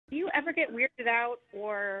ever get weirded out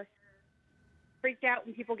or freaked out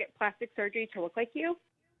when people get plastic surgery to look like you?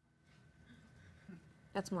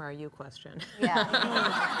 That's more a you question. Yeah.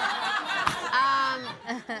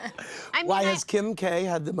 Why has Kim K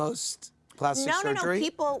had the most plastic surgery? No.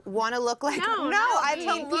 People want to look like her. No, I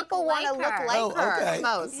think people want to look like her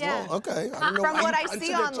most. Yeah. Well, okay. I don't know. From what I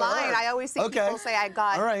see online, I always see people say I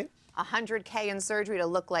got All right. 100K in surgery to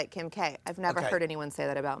look like Kim K. I've never heard anyone say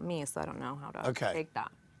that about me, so I don't know how to take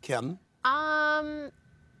that. Kim? I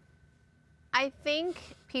think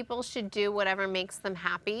people should do whatever makes them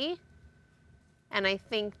happy. And I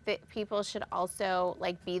think that people should also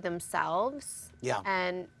like be themselves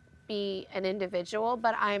and be an individual.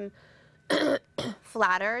 But I'm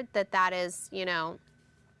flattered that that is, you know,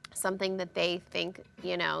 something that they think,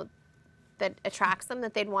 you know, that attracts them,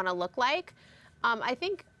 that they'd want to look like. I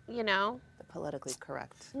think, you know. The politically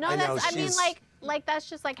correct. No, I mean, like that's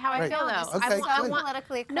just like how I feel though. Okay, I want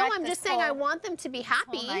politically correct. No, I'm just saying I want them to be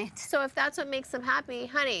happy. So if that's what makes them happy,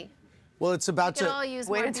 honey. Well, it's about to.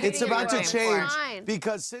 It's about to change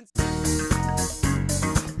because since.